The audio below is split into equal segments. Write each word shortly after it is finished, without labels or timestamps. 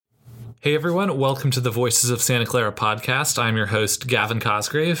Hey everyone, welcome to the Voices of Santa Clara podcast. I'm your host, Gavin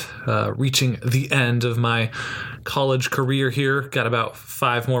Cosgrave, reaching the end of my college career here. Got about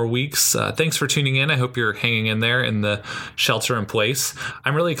 5 more weeks. Thanks for tuning in. I hope you're hanging in there in the shelter in place.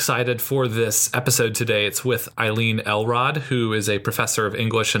 I'm really excited for this episode today. It's with Eileen Elrod, who is a professor of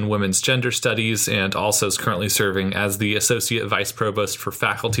English and Women's Gender Studies and also is currently serving as the Associate Vice Provost for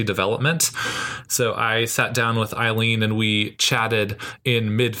Faculty Development. So I sat down with Eileen and we chatted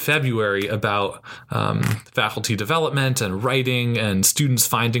in mid-February about faculty development and writing and students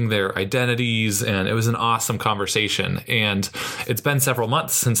finding their identities, and it was an awesome conversation. And it's been several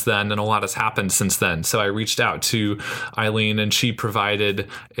months since then, and a lot has happened since then. So I reached out to Eileen, and she provided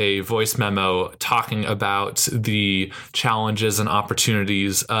a voice memo talking about the challenges and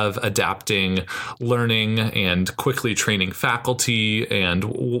opportunities of adapting learning and quickly training faculty, and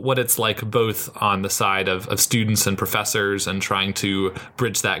what it's like both on the side of students and professors and trying to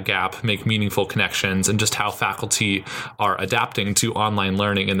bridge that gap, make meaningful connections, and just how faculty are adapting to online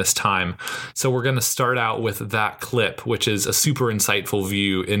learning in this time. So we're going to start out with that clip, which is a super insightful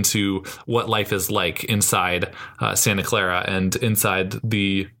view into what life is like inside Santa Clara and inside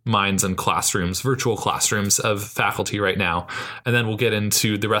the minds and classrooms, virtual classrooms of faculty right now. And then we'll get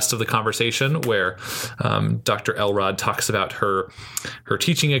into the rest of the conversation where Dr. Elrod talks about her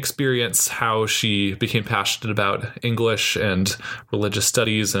teaching experience, how she became passionate about English and religious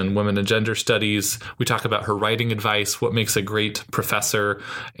studies and women and gender studies. We talk about her writing advice, what makes a great professor,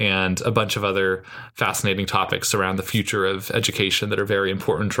 and a bunch of other fascinating topics around the future of education that are very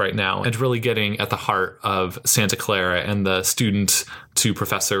important right now, and really getting at the heart of Santa Clara and the student to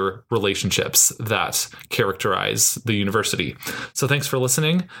professor relationships that characterize the university. So thanks for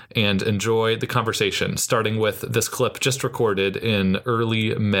listening and enjoy the conversation, starting with this clip just recorded in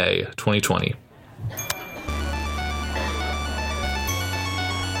early May 2020.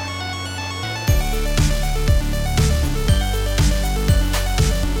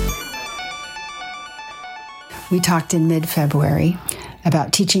 We talked in mid-February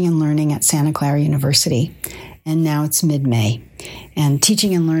about teaching and learning at Santa Clara University, and now it's mid-May. And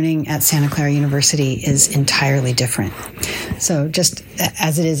teaching and learning at Santa Clara University is entirely different. So just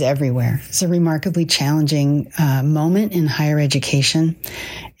as it is everywhere, it's a remarkably challenging moment in higher education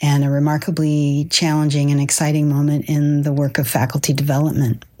and a remarkably challenging and exciting moment in the work of faculty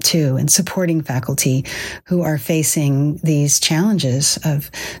development, too, and supporting faculty who are facing these challenges of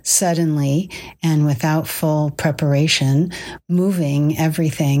suddenly and without full preparation moving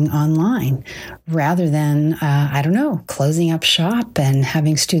everything online rather than, closing up shop and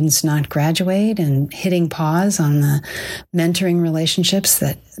having students not graduate and hitting pause on the mentoring relationships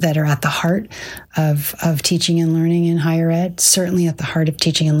that are at the heart of teaching and learning in higher ed, certainly at the heart of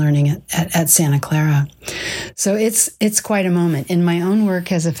teaching and learning at Santa Clara. So it's quite a moment. In my own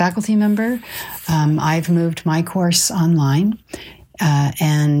work as a faculty member, I've moved my course online,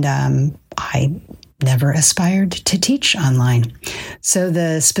 and I never aspired to teach online. So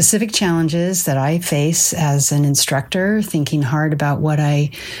the specific challenges that I face as an instructor, thinking hard about what I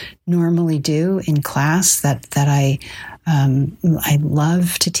normally do in class, that I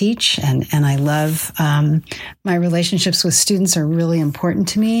love to teach, and I love my relationships with students are really important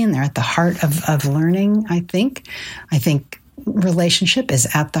to me, and they're at the heart of learning, I think. Relationship is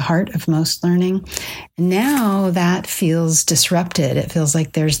at the heart of most learning. And now that feels disrupted. It feels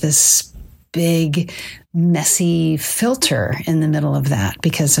like there's this big, messy filter in the middle of that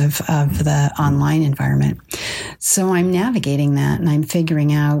because of the online environment. So I'm navigating that, and I'm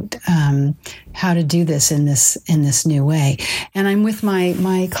figuring out how to do this in this new way. And I'm with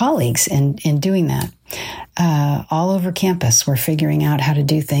my colleagues in doing that. All over campus, we're figuring out how to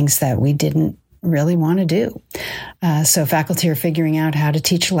do things that we didn't really want to do. So faculty are figuring out how to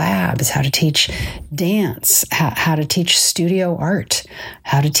teach labs, how to teach dance, how to teach studio art,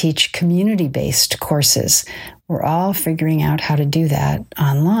 how to teach community-based courses. We're all figuring out how to do that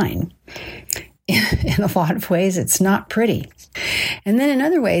online. In a lot of ways, it's not pretty. And then in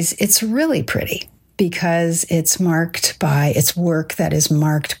other ways, it's really pretty, because it's work that is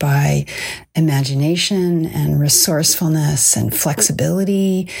marked by imagination and resourcefulness and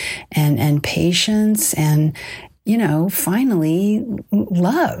flexibility and patience and, finally,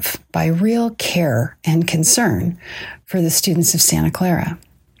 love, by real care and concern for the students of Santa Clara.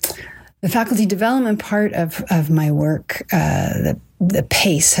 The faculty development part of my work, the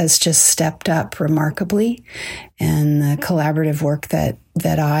pace has just stepped up remarkably, and the collaborative work that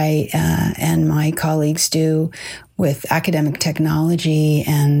that I and my colleagues do with academic technology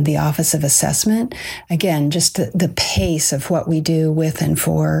and the Office of Assessment. Again, just the pace of what we do with and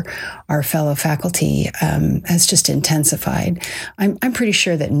for our fellow faculty has just intensified. I'm pretty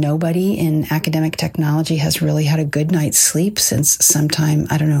sure that nobody in academic technology has really had a good night's sleep since sometime,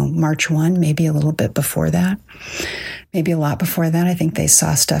 I don't know, March 1, maybe a little bit before that. Maybe a lot before that. I think they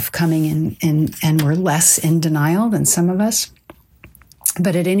saw stuff coming and were less in denial than some of us.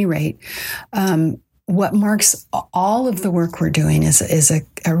 But at any rate, what marks all of the work we're doing is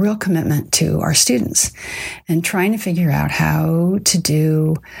a real commitment to our students and trying to figure out how to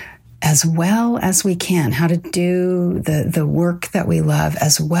do as well as we can, how to do the work that we love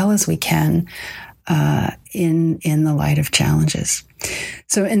as well as we can in the light of challenges.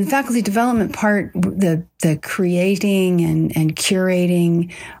 So in the faculty development part, the creating and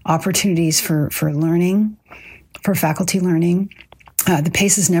curating opportunities for learning, for faculty learning, the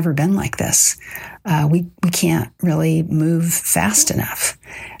pace has never been like this. We can't really move fast enough.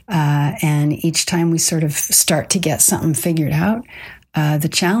 And each time we sort of start to get something figured out, the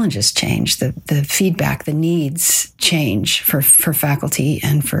challenges change, the feedback, the needs change for faculty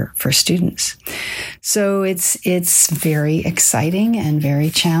and for students. So it's very exciting and very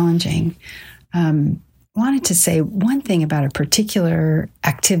challenging. Wanted to say one thing about a particular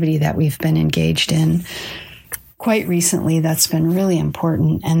activity that we've been engaged in quite recently that's been really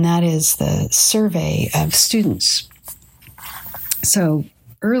important, and that is the survey of students. So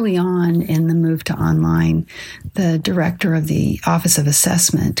early on in the move to online, the director of the Office of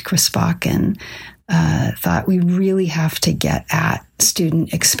Assessment, Chris Bakken, thought we really have to get at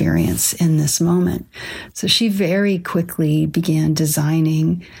student experience in this moment. So she very quickly began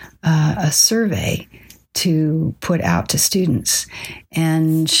designing a survey to put out to students.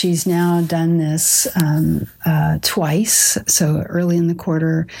 And she's now done this twice, so early in the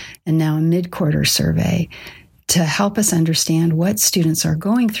quarter and now a mid-quarter survey, to help us understand what students are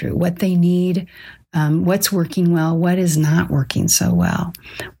going through, what they need, what's working well, what is not working so well,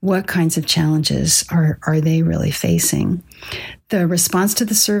 what kinds of challenges are they really facing. The response to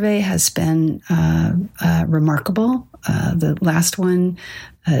the survey has been remarkable. The last one,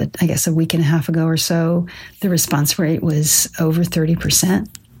 I guess a week and a half ago or so, the response rate was over 30%.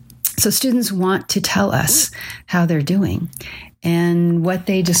 So students want to tell us how they're doing. And what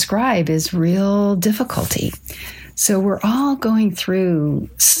they describe is real difficulty. So we're all going through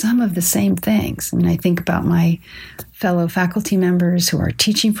some of the same things. I mean, I think about my fellow faculty members who are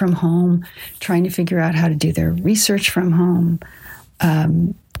teaching from home, trying to figure out how to do their research from home,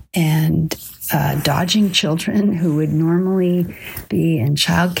 and dodging children who would normally be in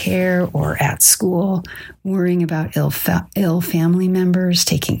childcare or at school, worrying about ill family members,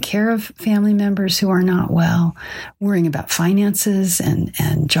 taking care of family members who are not well, worrying about finances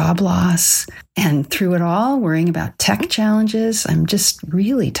and job loss, and through it all, worrying about tech challenges. I'm just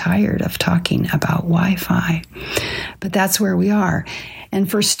really tired of talking about Wi-Fi, but that's where we are. And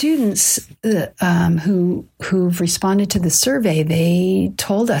for students who've responded to the survey, they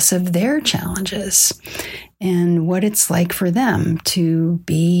told us of their challenges and what it's like for them to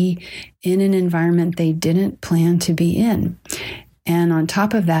be in an environment they didn't plan to be in. And on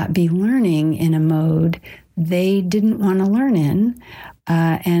top of that, be learning in a mode they didn't want to learn in.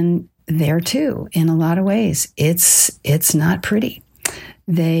 And there too, in a lot of ways, it's not pretty.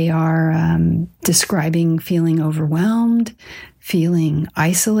 They are describing feeling overwhelmed, feeling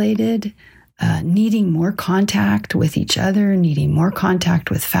isolated, needing more contact with each other, needing more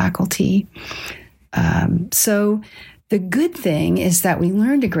contact with faculty. So the good thing is that we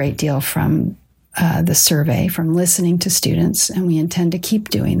learned a great deal from the survey, from listening to students, and we intend to keep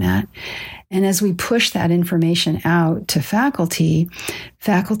doing that. And as we push that information out to faculty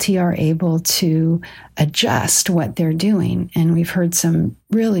are able to adjust what they're doing. And we've heard some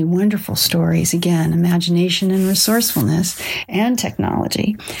really wonderful stories, again, imagination and resourcefulness and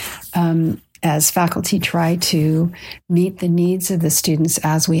technology, as faculty try to meet the needs of the students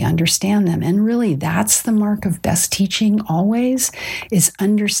as we understand them. And really, that's the mark of best teaching always, is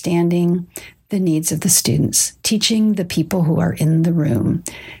understanding the needs of the students, teaching the people who are in the room.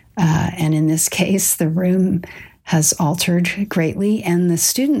 And in this case, the room has altered greatly, and the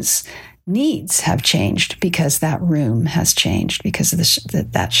students' needs have changed because that room has changed because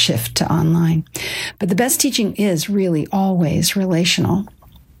of that shift to online. But the best teaching is really always relational.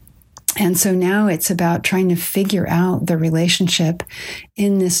 And so now it's about trying to figure out the relationship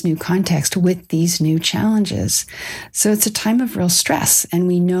in this new context with these new challenges. So it's a time of real stress. And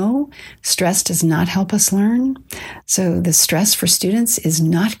we know stress does not help us learn. So the stress for students is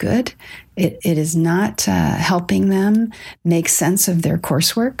not good. It is not helping them make sense of their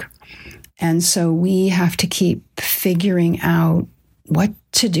coursework. And so we have to keep figuring out what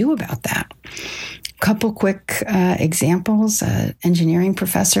to do about that. Couple quick examples. An engineering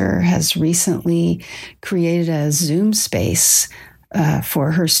professor has recently created a Zoom space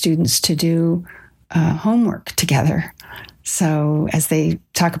for her students to do homework together. So as they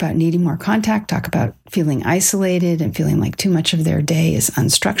talk about needing more contact, talk about feeling isolated and feeling like too much of their day is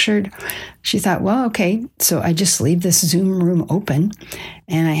unstructured, she thought, well, okay, so I just leave this Zoom room open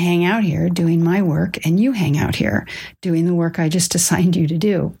and I hang out here doing my work and you hang out here doing the work I just assigned you to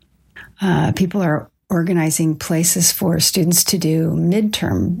do. People are organizing places for students to do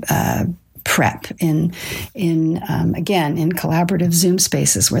midterm prep in collaborative Zoom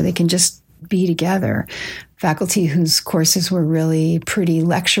spaces where they can just be together. Faculty whose courses were really pretty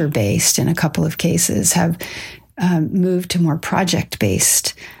lecture-based in a couple of cases have moved to more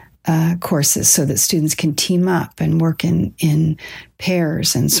project-based courses so that students can team up and work in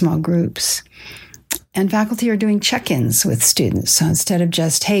pairs and small groups. And faculty are doing check-ins with students. So instead of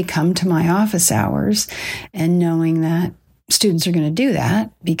just, hey, come to my office hours, and knowing that students are going to do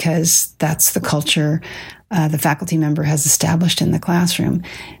that because that's the culture the faculty member has established in the classroom.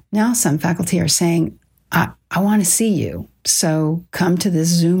 Now some faculty are saying, I want to see you. So come to this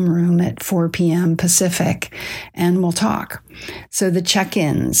Zoom room at 4 p.m. Pacific and we'll talk. So the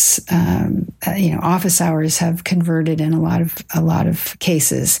check-ins, office hours have converted in a lot of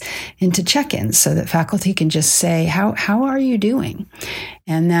cases into check-ins so that faculty can just say, how are you doing?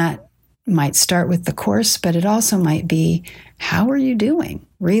 And that might start with the course, but it also might be, how are you doing?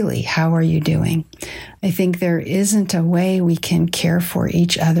 Really, how are you doing? I think there isn't a way we can care for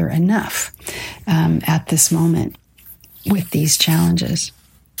each other enough at this moment with these challenges.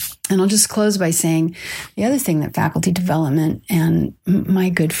 And I'll just close by saying the other thing that faculty development and my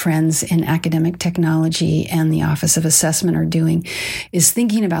good friends in academic technology and the Office of Assessment are doing is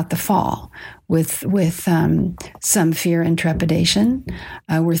thinking about the fall with some fear and trepidation.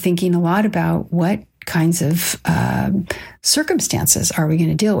 We're thinking a lot about what kinds of circumstances are we going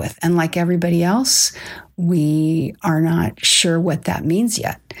to deal with. And like everybody else, we are not sure what that means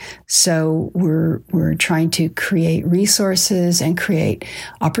yet. So we're trying to create resources and create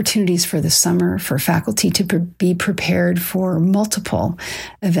opportunities for the summer for faculty to be prepared for multiple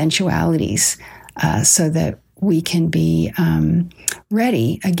eventualities so that we can be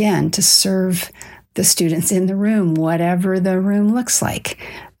ready, again, to serve the students in the room, whatever the room looks like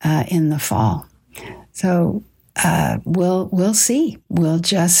in the fall. So we'll see. We'll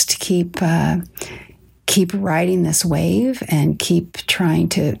just keep riding this wave and keep trying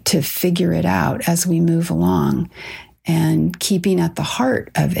to figure it out as we move along, and keeping at the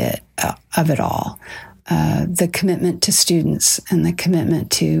heart of it all the commitment to students and the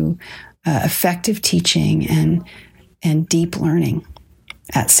commitment to effective teaching and deep learning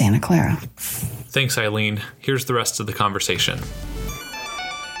at Santa Clara. Thanks, Eileen. Here's the rest of the conversation.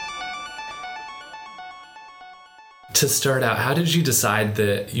 To start out, how did you decide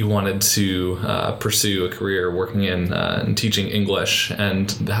that you wanted to pursue a career working in teaching English,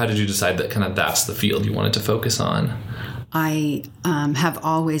 and how did you decide that kind of that's the field you wanted to focus on? I have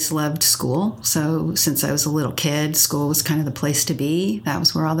always loved school. So since I was a little kid, school was kind of the place to be. That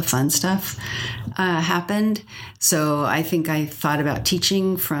was where all the fun stuff happened. So I think I thought about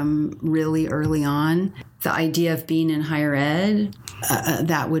teaching from really early on. The idea of being in higher ed,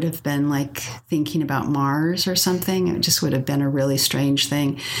 that would have been like thinking about Mars or something. It just would have been a really strange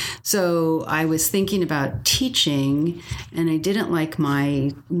thing. So I was thinking about teaching, and I didn't like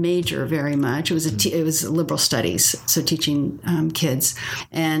my major very much. It was liberal studies, so teaching kids.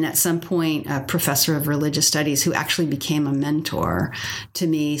 And at some point, a professor of religious studies who actually became a mentor to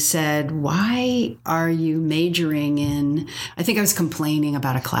me said, "Why are you majoring in?" I think I was complaining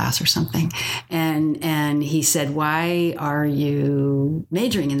about a class or something, and he said, "Why are you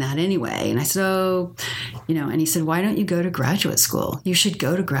majoring in that anyway?" And I said, and he said, "Why don't you go to graduate school? You should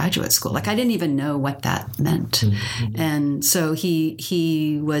go to graduate school." Like, I didn't even know what that meant. Mm-hmm. And so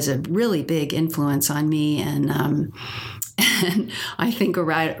he was a really big influence on me. And I think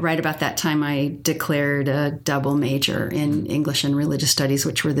right about that time, I declared a double major in English and religious studies,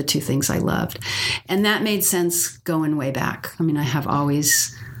 which were the two things I loved. And that made sense going way back. I mean, I have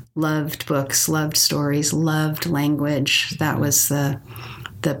always loved books, loved stories, loved language. That was the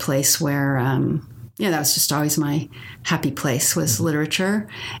place where that was just always my happy place, was literature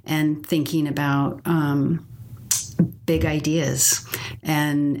and thinking about big ideas.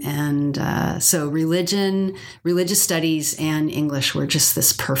 And so religious studies and English were just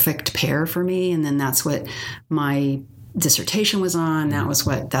this perfect pair for me. And then that's what my dissertation was on. That's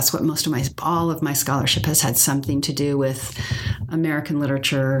what all of my scholarship has had something to do with American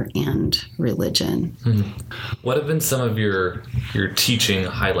literature and religion. What have been some of your teaching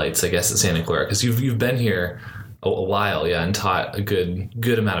highlights, I guess, at Santa Clara? Because you've been here a while, and taught a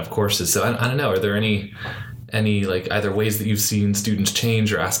good amount of courses. So I don't know, are there any like either ways that you've seen students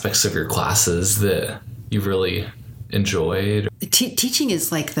change or aspects of your classes that you've really enjoyed? Teaching is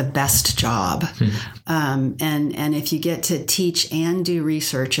like the best job. And if you get to teach and do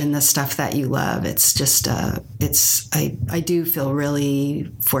research in the stuff that you love, it's just, I do feel really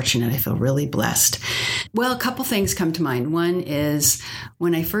fortunate. I feel really blessed. Well, a couple things come to mind. One is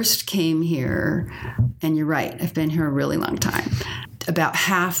when I first came here, and you're right, I've been here a really long time. About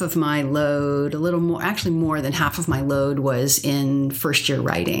half of my load, a little more, actually more than half of my load, was in first year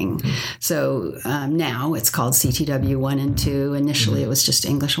writing. So now it's called CTW 1 and 2. Initially, it was just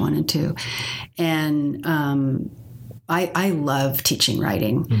English 1 and 2. And I love teaching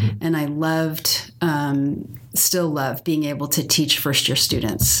writing. And I still love being able to teach first year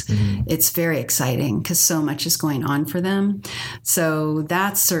students. It's very exciting because so much is going on for them. So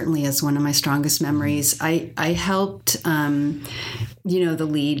that certainly is one of my strongest memories. I helped, the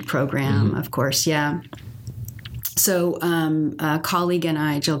LEAD program, of course. Yeah. So a colleague and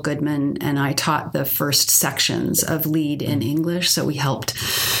I, Jill Goodman, and I taught the first sections of LEAD in English. So we helped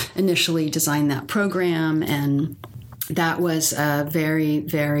initially design that program, and that was a very,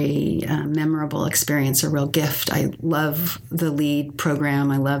 very memorable experience, a real gift. I love the LEAD program.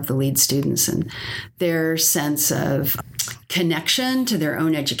 I love the LEAD students and their sense of connection to their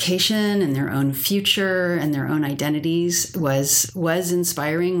own education and their own future and their own identities was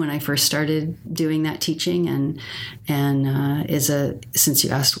inspiring when I first started doing that teaching, and since you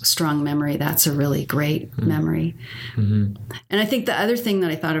asked strong memory, that's a really great memory. And I think the other thing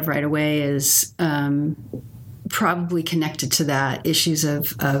that I thought of right away is probably connected to that, issues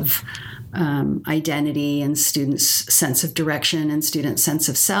of identity and students' sense of direction and students' sense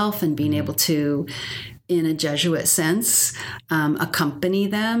of self, and being able to, in a Jesuit sense, accompany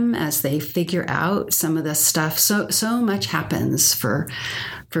them as they figure out some of the stuff. So much happens for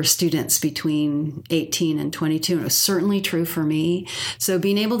students between 18 and 22. And it was certainly true for me. So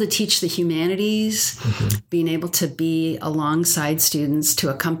being able to teach the humanities, being able to be alongside students, to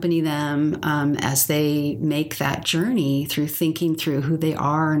accompany them as they make that journey through thinking through who they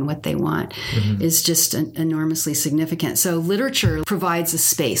are and what they want, is just enormously significant. So literature provides a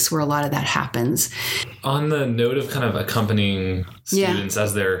space where a lot of that happens. On the note of kind of accompanying students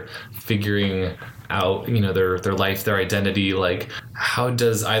as they're figuring out, their life, their identity, like how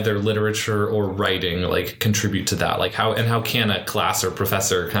does either literature or writing like contribute to that? Like how can a class or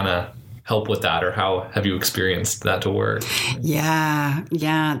professor kind of help with that, or how have you experienced that to work? Yeah,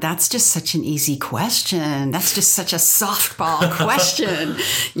 that's just such an easy question. That's just such a softball question.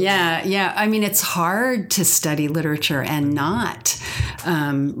 Yeah. I mean, it's hard to study literature and not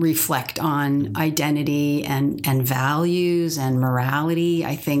reflect on identity and values and morality.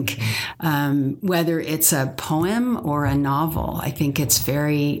 I think whether it's a poem or a novel, I think it's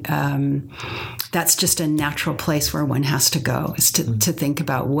very that's just a natural place where one has to go, is to think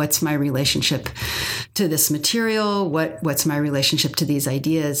about what's my relationship to this material, what's my relationship to these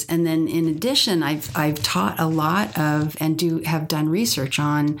ideas. And then in addition, I've taught a lot of and have done research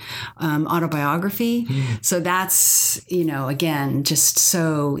on autobiography. So that's, again, just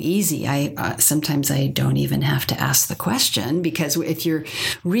so easy. Sometimes I don't even have to ask the question, because if you're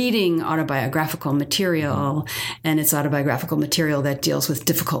reading autobiographical material and it's autobiographical material that deals with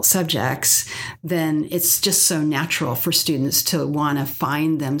difficult subjects, then it's just so natural for students to want to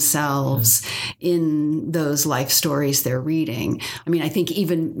find themselves in those life stories they're reading. I mean, I think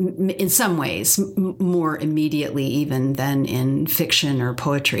even in some ways more immediately even than in fiction or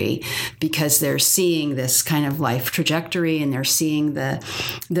poetry, because they're seeing this kind of life trajectory, and they're seeing the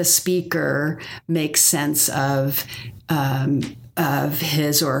speaker make sense of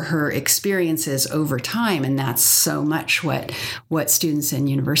his or her experiences over time. And that's so much what students in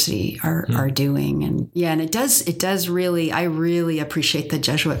university are doing. And and it does really, I really appreciate the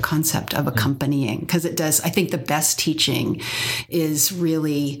Jesuit concept of accompanying, because it does, I think the best teaching is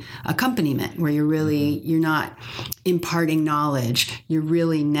really accompaniment, where you're not imparting knowledge, you're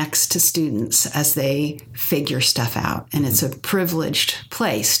really next to students as they figure stuff out. And it's a privileged place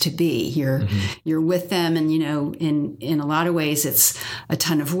place to be. You're with them, and in a lot of ways it's a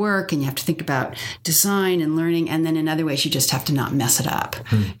ton of work, and you have to think about design and learning, and then in other ways you just have to not mess it up.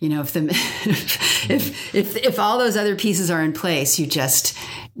 If all those other pieces are in place, you just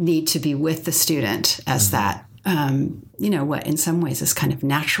need to be with the student as that what in some ways is kind of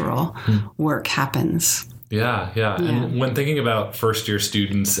natural work happens. Yeah. And when thinking about first year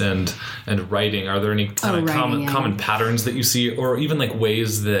students and writing, are there any kind of common patterns that you see, or even like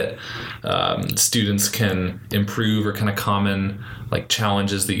ways that students can improve, or kind of common like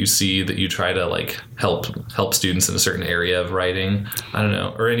challenges that you see that you try to like help students in a certain area of writing? I don't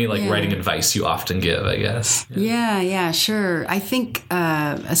know, or any like writing advice you often give, I guess. Yeah, sure. I think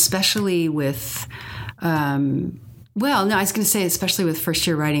especially with I was going to say especially with first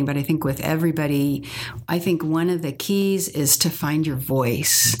year writing, but I think with everybody, I think one of the keys is to find your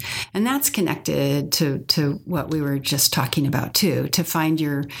voice. And that's connected to what we were just talking about too, to find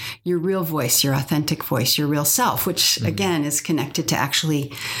your real voice, your authentic voice, your real self, which again is connected to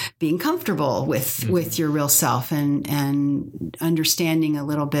actually being comfortable with your real self and understanding a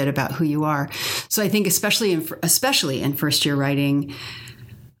little bit about who you are. So I think especially in first year writing,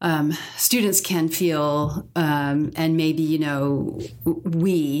 students can feel, and maybe,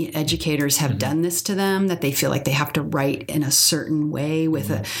 we educators have done this to them, that they feel like they have to write in a certain way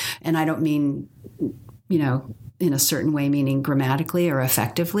and I don't mean, in a certain way, meaning grammatically or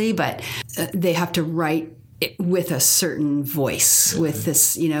effectively, but they have to write with a certain voice, with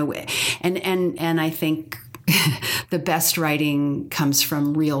this, and I think the best writing comes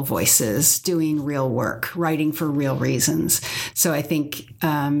from real voices, doing real work, writing for real reasons. So I think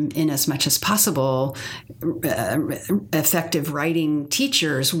in as much as possible, effective writing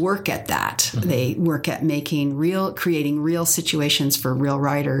teachers work at that. They work at creating real situations for real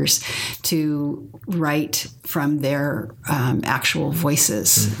writers to write from their actual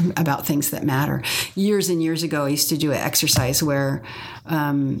voices about things that matter. Years and years ago, I used to do an exercise where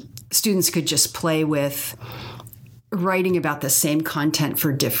students could just play with writing about the same content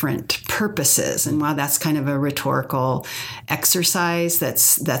for different purposes. And while that's kind of a rhetorical exercise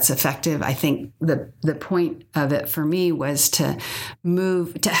that's effective, I think the point of it for me was to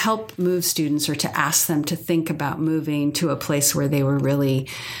help move students, or to ask them to think about moving to a place where they were really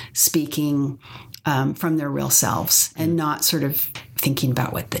speaking from their real selves, and not sort of thinking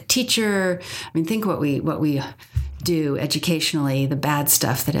about what the teacher, think what we do educationally, the bad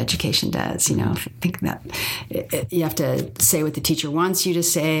stuff that education does. Think that you have to say what the teacher wants you to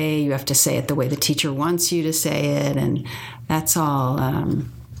say. You have to say it the way the teacher wants you to say it. And that's all,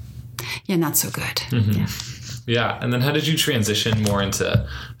 not so good. Yeah. And then how did you transition more into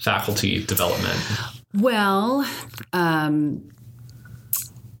faculty development? Well,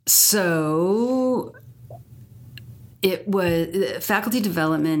 so it was, faculty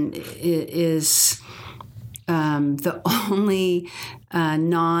development is the only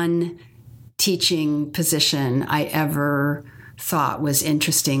non-teaching position I ever thought was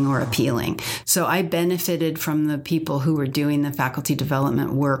interesting or appealing. So I benefited from the people who were doing the faculty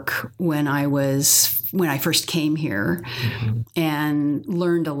development work when I first came here, and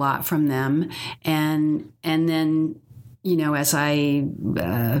learned a lot from them. And then, as I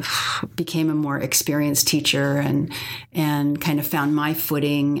became a more experienced teacher and kind of found my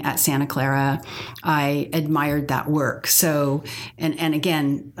footing at Santa Clara, I admired that work. So, and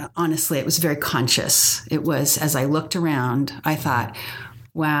again, honestly, it was very conscious. It was, as I looked around, I thought,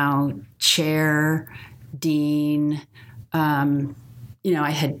 wow, chair, dean, I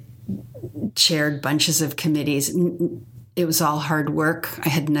had chaired bunches of committees. It was all hard work. I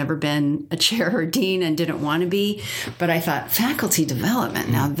had never been a chair or dean and didn't want to be, but I thought faculty development,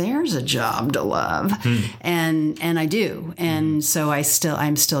 now there's a job to love. And I do. And so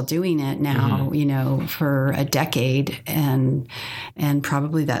I'm still doing it now, for a decade, and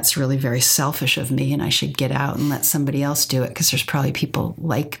probably that's really very selfish of me, and I should get out and let somebody else do it, because there's probably people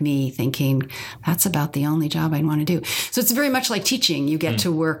like me thinking that's about the only job I want to do. So it's very much like teaching. You get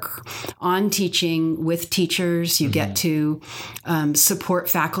to work on teaching with teachers. You get to support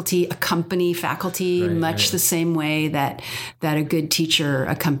faculty, accompany faculty, the same way that a good teacher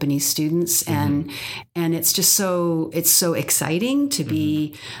accompanies students, and it's just so exciting to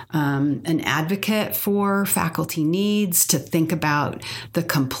be an advocate for faculty needs, to think about the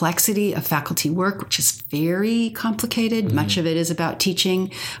complexity of faculty work, which is very complicated. Much of it is about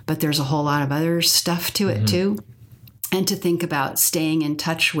teaching, but there's a whole lot of other stuff to it too. And to think about staying in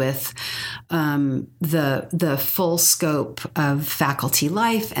touch with the full scope of faculty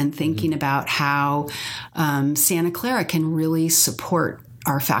life, and thinking about how Santa Clara can really support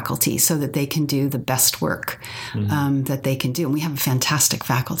our faculty so that they can do the best work that they can do. And we have a fantastic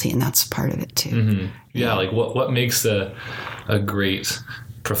faculty, and that's part of it too. Mm-hmm. Yeah, like what makes a great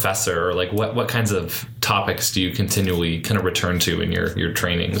professor, or like what kinds of topics do you continually kind of return to in your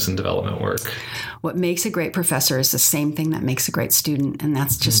trainings and development work? What makes a great professor is the same thing that makes a great student, and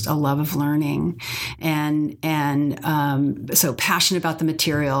that's just a love of learning, and so passion about the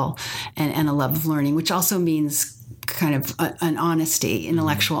material and a love of learning, which also means kind of an honesty,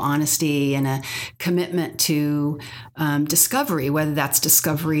 intellectual honesty, and a commitment to discovery, whether that's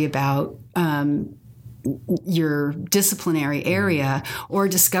discovery about your disciplinary area or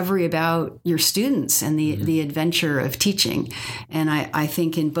discovery about your students and the adventure of teaching. And I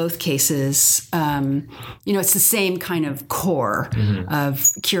think in both cases, it's the same kind of core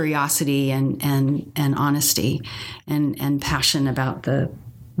of curiosity and honesty and passion about the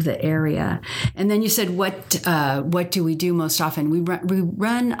area. And then you said, what do we do most often? We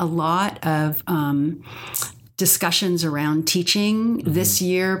run a lot of discussions around teaching. This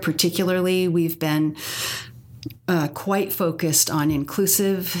year, particularly, we've been quite focused on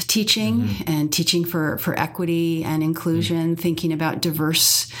inclusive teaching and teaching for equity and inclusion, thinking about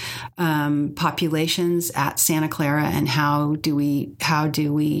diverse populations at Santa Clara, and how do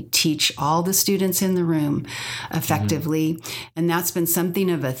we teach all the students in the room effectively. And that's been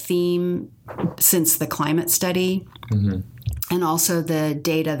something of a theme since the climate study. And also the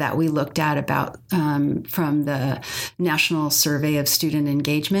data that we looked at about from the National Survey of Student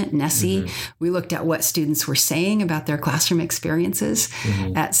Engagement, NSSE. We looked at what students were saying about their classroom experiences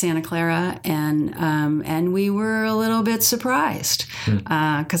at Santa Clara, and we were a little bit surprised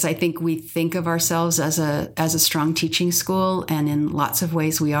because I think we think of ourselves as a strong teaching school, and in lots of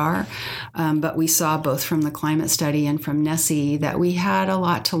ways we are. But we saw both from the climate study and from NSSE that we had a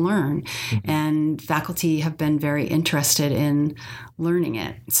lot to learn, and faculty have been very interested in learning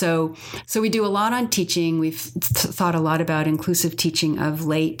it. So we do a lot on teaching. We've thought a lot about inclusive teaching of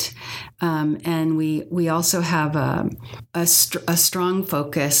late, and we also have a strong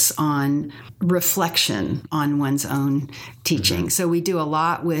focus on reflection on one's own teaching. So we do a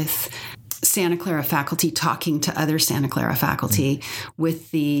lot with Santa Clara faculty talking to other Santa Clara faculty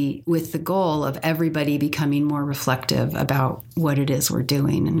with the goal of everybody becoming more reflective about what it is we're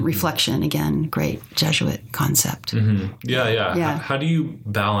doing. And reflection, again, great Jesuit concept. Yeah. How do you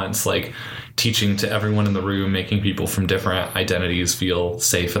balance like teaching to everyone in the room, making people from different identities feel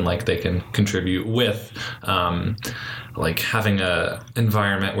safe and like they can contribute, with like having a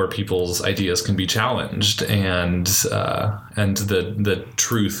environment where people's ideas can be challenged and the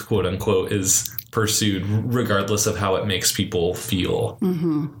truth, quote unquote, is pursued regardless of how it makes people feel?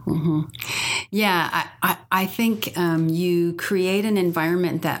 Yeah, I think you create an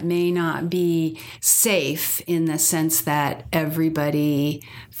environment that may not be safe in the sense that everybody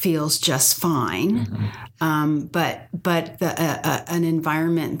feels just fine, but an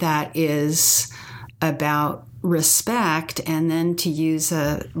environment that is about respect, and then, to use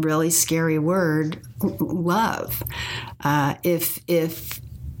a really scary word, love. If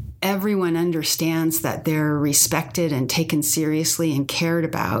everyone understands that they're respected and taken seriously and cared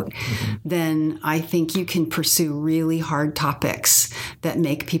about, then I think you can pursue really hard topics that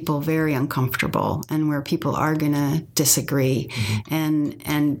make people very uncomfortable and where people are going to disagree. And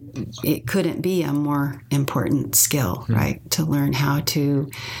it couldn't be a more important skill, right? To learn how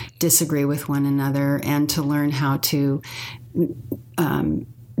to disagree with one another and to learn how to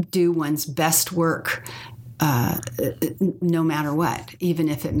do one's best work no matter what, even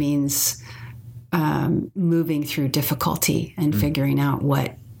if it means moving through difficulty and figuring out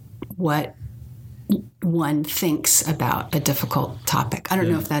what one thinks about a difficult topic. I don't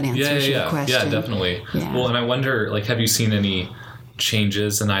know if that answers your question. Yeah, definitely. Yeah. Well, and I wonder, like, have you seen any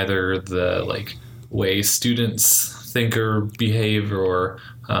changes in either the like way students think or behave, or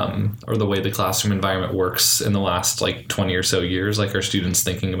the way the classroom environment works in the last like 20 or so years? Like, are students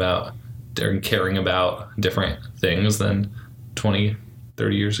thinking about and caring about different things than 20,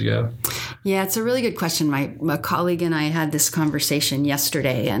 30 years ago? Yeah, it's a really good question. My colleague and I had this conversation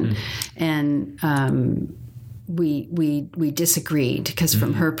yesterday, and we disagreed because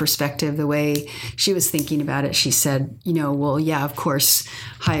from her perspective, the way she was thinking about it, she said, well, yeah, of course,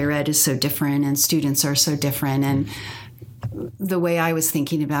 higher ed is so different and students are so different. And the way I was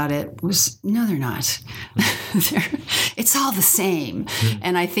thinking about it was, no, they're not. It's all the same.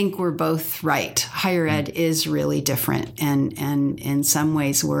 And I think we're both right. Higher ed is really different. And in some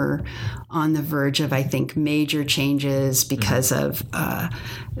ways we're on the verge of, I think, major changes because of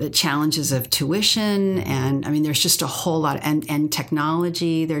the challenges of tuition. And I mean, there's just a whole lot, and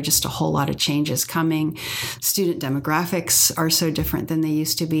technology, there are just a whole lot of changes coming. Student demographics are so different than they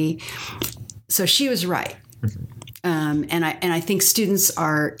used to be. So she was right. And I think students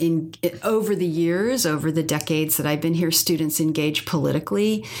are over the years, over the decades that I've been here, students engage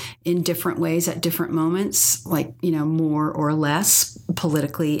politically in different ways at different moments, like, more or less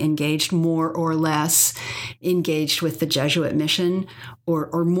politically engaged, more or less engaged with the Jesuit mission,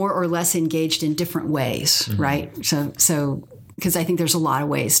 or more or less engaged in different ways, right? So because I think there's a lot of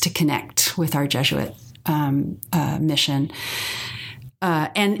ways to connect with our Jesuit mission.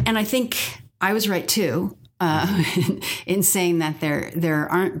 And I think I was right too. In saying that there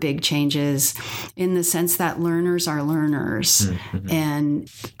aren't big changes, in the sense that learners are learners. And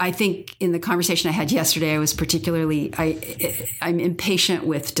I think in the conversation I had yesterday, I was particularly, I'm impatient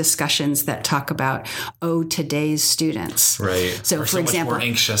with discussions that talk about, today's students. Right. So, for example, more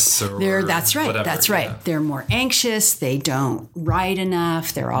anxious that's right. Whatever. That's right. Yeah. They're more anxious. They don't write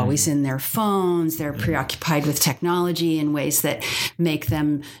enough. They're always in their phones. They're preoccupied with technology in ways that make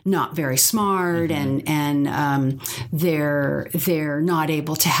them not very smart, and they're not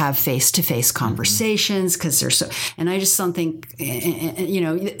able to have face-to-face conversations because they're so. And I just don't think,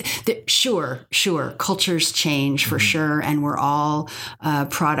 sure, cultures change for sure, and we're all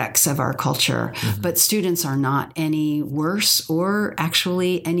products of our culture. But students are not any worse or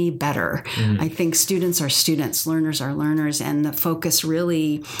actually any better. I think students are students, learners are learners, and the focus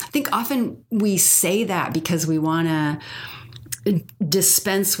really. I think often we say that because we want to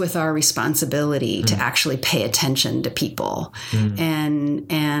dispense with our responsibility to actually pay attention to people.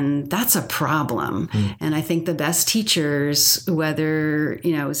 And that's a problem. And I think the best teachers, whether,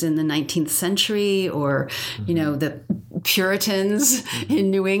 it was in the 19th century or, the Puritans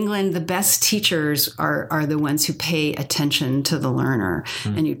in New England, the best teachers are the ones who pay attention to the learner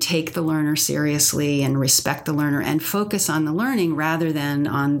and who take the learner seriously and respect the learner and focus on the learning rather than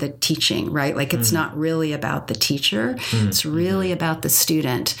on the teaching, right? Like it's not really about the teacher. It's really about the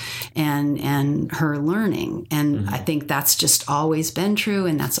student and her learning. And I think that's just always been true,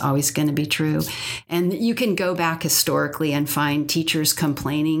 and that's always going to be true. And you can go back historically and find teachers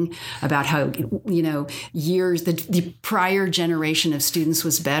complaining about how, the prior generation of students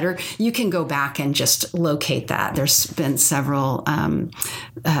was better. You can go back and just locate that. There's been several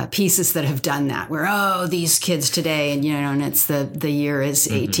pieces that have done that, where, these kids today, and it's the year is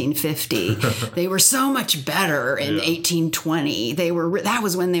 1850. They were so much better in 1820. That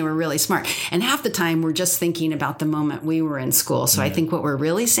was when they were really smart. And half the time we're just thinking about the moment we were in school. So I think what we're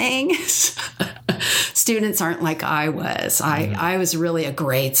really saying is students aren't like I was. I was really a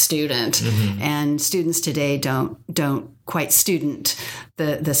great student, and students today don't quite student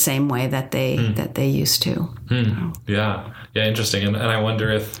the same way that they used to. Yeah, interesting. And I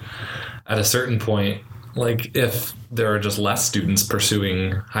wonder if at a certain point, like if there are just less students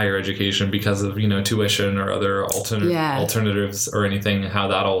pursuing higher education because of, tuition or other alternatives or anything, how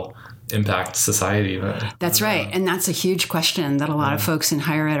that'll impact society. That's right. And that's a huge question that a lot of folks in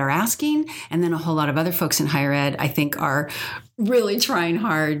higher ed are asking. And then a whole lot of other folks in higher ed, I think, are really trying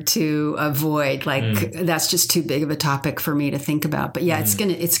hard to avoid. Like, that's just too big of a topic for me to think about. But yeah, it's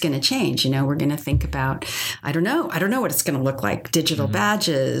gonna change. We're gonna think about, I don't know what it's gonna look like. Digital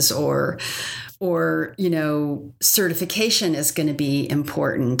badges or certification is going to be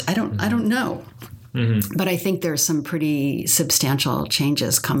important. I don't know. But I think there's some pretty substantial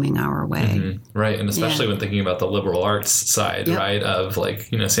changes coming our way. Right. And especially when thinking about the liberal arts side, right, of like,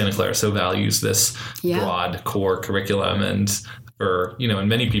 Santa Clara so values this broad core curriculum, and and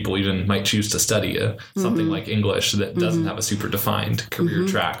many people even might choose to study something like English that doesn't have a super defined career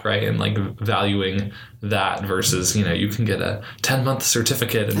track, right? And like valuing that versus, you can get a 10-month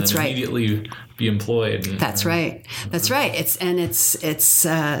certificate and then immediately be employed. That's right. That's right. It's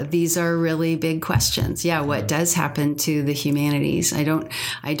these are really big questions. Yeah. What does happen to the humanities? I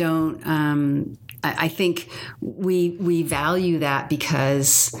think we value that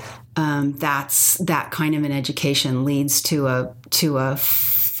because that kind of an education leads to a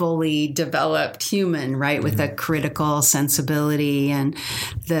fully developed human, right? With a critical sensibility and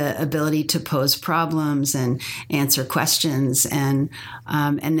the ability to pose problems and answer questions, and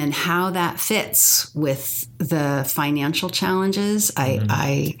then how that fits with the financial challenges.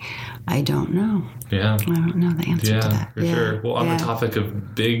 I don't know. Yeah. I don't know the answer to that. For sure. Well, on the topic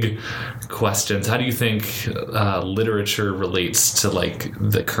of big questions, how do you think literature relates to like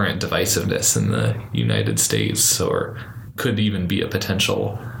the current divisiveness in the United States, or could even be a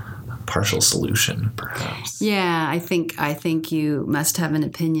potential partial solution, perhaps? Yeah, I think you must have an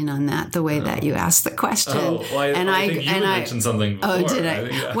opinion on that, the way that you asked the question. Oh, well, I think you mentioned something before. Oh, did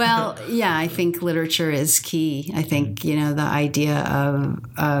I? Well, yeah, I think literature is key. I think, the idea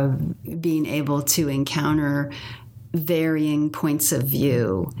of being able to encounter varying points of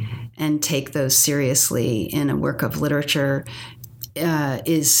view and take those seriously in a work of literature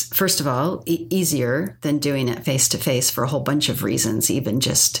is, first of all, easier than doing it face to face for a whole bunch of reasons, even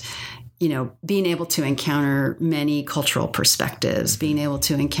just being able to encounter many cultural perspectives, being able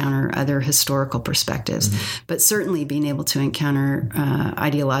to encounter other historical perspectives, but certainly being able to encounter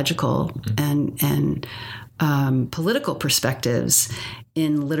ideological and political perspectives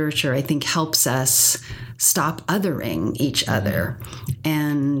in literature, I think helps us stop othering each other.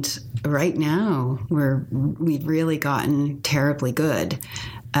 And right now, we've really gotten terribly good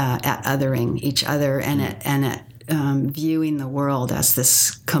at othering each other and at viewing the world as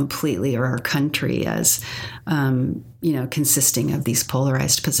this completely, or our country as consisting of these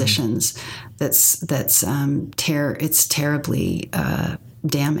polarized positions. It's terribly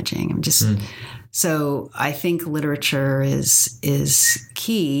damaging. So I think literature is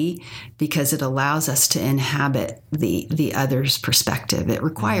key because it allows us to inhabit the other's perspective. It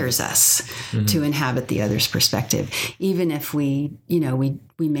requires us to inhabit the other's perspective, even if we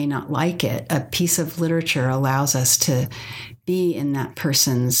may not like it. A piece of literature allows us to be in that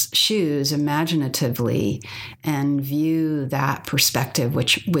person's shoes imaginatively and view that perspective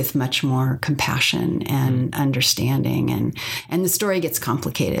with much more compassion and understanding, and the story gets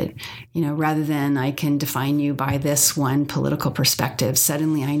complicated. Rather than I can define you by this one political perspective,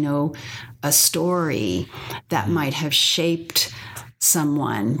 suddenly I know a story that might have shaped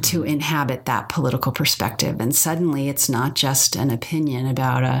someone to inhabit that political perspective. And suddenly it's not just an opinion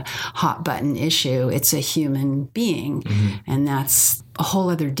about a hot button issue, it's a human being. And that's a whole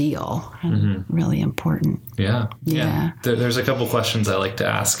other deal. Really important. Yeah. There's a couple questions I like to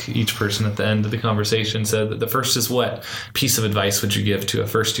ask each person at the end of the conversation. So the first is, what piece of advice would you give to a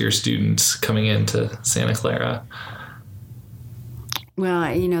first-year student coming into Santa Clara?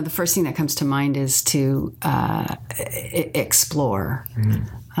 Well, the first thing that comes to mind is to explore,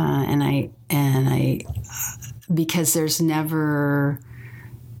 and I, because there's never.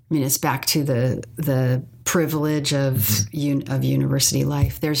 It's back to the privilege of university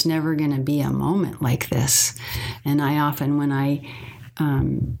life. There's never going to be a moment like this, and I often, when I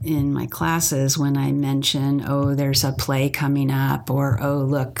in my classes, when I mention, there's a play coming up, or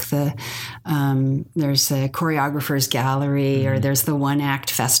look, there's a choreographer's gallery, or there's the one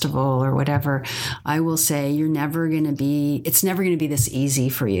act festival, or whatever, I will say, it's never going to be this easy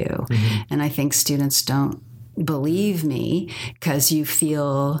for you. And I think students don't believe me because you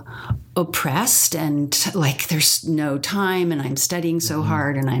feel oppressed and like there's no time, and I'm studying so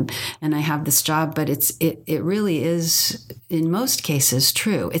hard, and I have this job, but it really is in most cases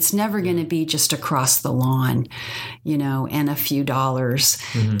true. It's never going to be just across the lawn, and a few dollars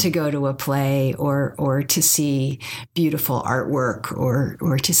to go to a play or to see beautiful artwork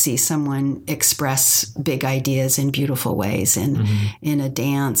or to see someone express big ideas in beautiful ways in a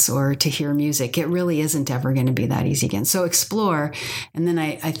dance, or to hear music. It really isn't ever going to be that easy again. So explore. And then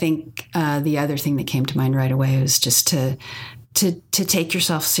I think the other thing that came to mind right away was just to take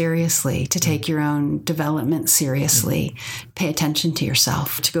yourself seriously, to take your own development seriously, pay attention to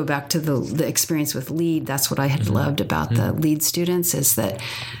yourself. To go back to the experience with LEAD, that's what I had loved about the LEAD students, is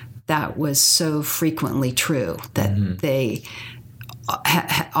that was so frequently true, that they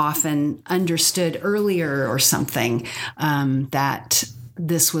often understood earlier or something, that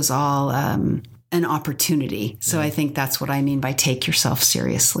this was all an opportunity. So I think that's what I mean by take yourself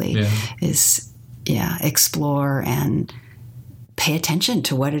seriously, is explore and pay attention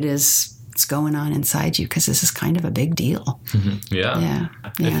to what it is that's going on inside you, because this is kind of a big deal. Yeah.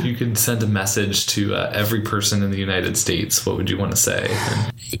 If you could send a message to every person in the United States, what would you want to say?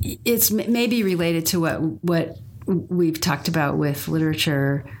 It's maybe related to what we've talked about with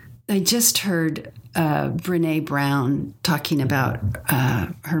literature. I just heard Brené Brown talking about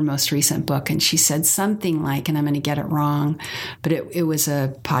her most recent book, and she said something like, and I'm going to get it wrong, but it was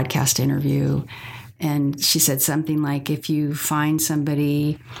a podcast interview, And she said something like, if you find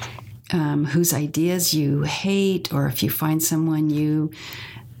somebody whose ideas you hate, or if you find someone you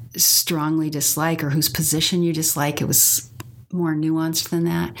strongly dislike or whose position you dislike, it was more nuanced than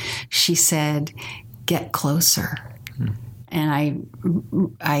that. She said, get closer. And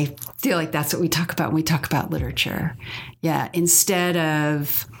I feel like that's what we talk about when we talk about literature. Yeah, instead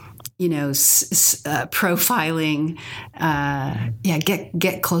of, profiling,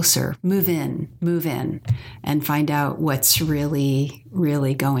 get closer, move in, and find out what's really,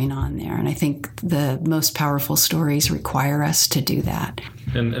 really going on there. And I think the most powerful stories require us to do that.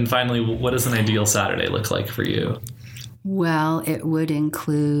 And finally, what does an ideal Saturday look like for you? Well, it would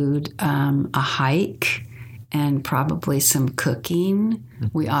include a hike and probably some cooking.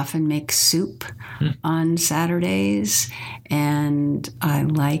 We often make soup on Saturdays, and I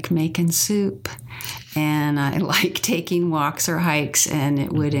like making soup, and I like taking walks or hikes, and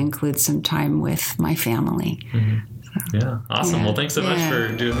it would include some time with my family. Yeah, awesome. Yeah. Well, thanks so much for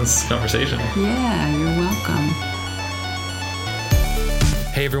doing this conversation. Yeah, you're welcome.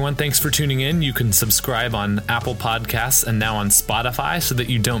 Hey everyone, thanks for tuning in. You can subscribe on Apple Podcasts and now on Spotify so that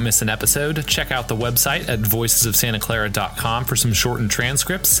you don't miss an episode. Check out the website at voicesofsantaclara.com for some shortened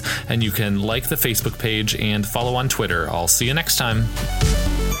transcripts, and you can like the Facebook page and follow on Twitter. I'll see you next time.